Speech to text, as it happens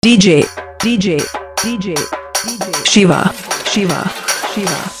DJ Shiva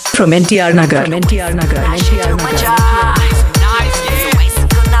from NTR Nagar.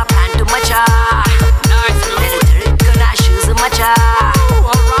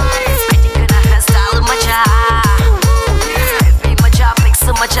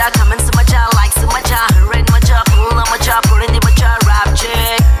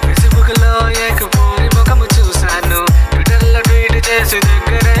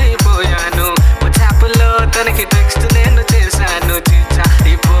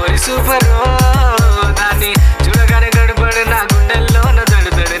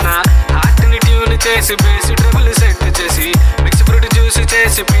 బేసి trouble set చేసి mix fruit juice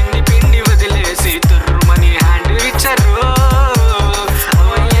చేసి పిండి పిండి వదిలేసి తుర్రుమని హ్యాండ్ ఇచ్చారు.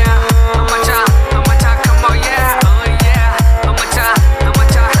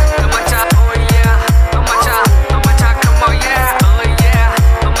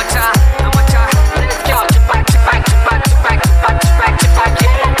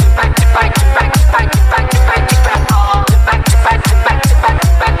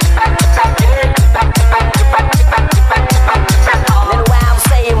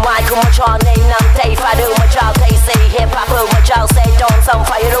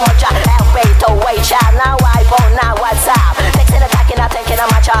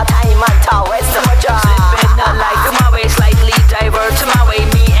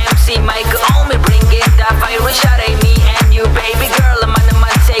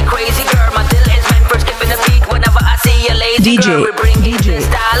 DJ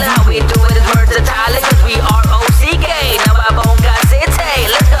style how we do it is versatile cause we are OCK. Now I won't got it, hey,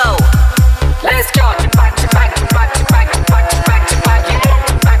 let's go. Let's go.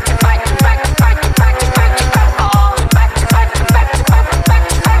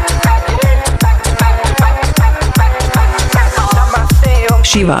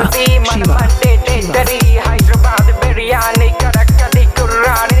 Shiva Hyderabad biryani karakadi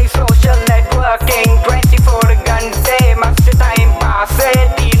kurani social networking 24 gante mast time pass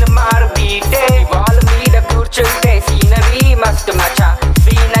deen maar beat wall meet kurchunte scenery mast macha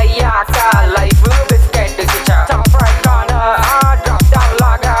vinayaka life biscuit kicha top right corner drop down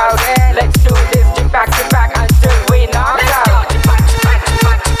log out let's do this Jimpak Chipak until we knock out.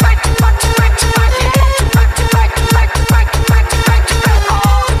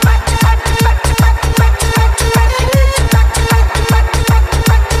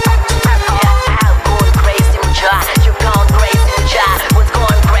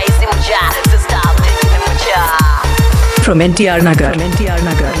 from NTR Nagar.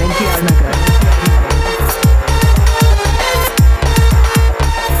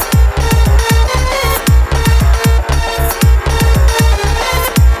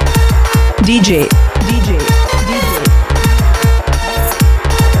 DJ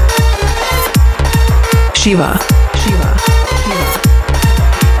Shiva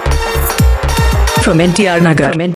from NTR Nagar.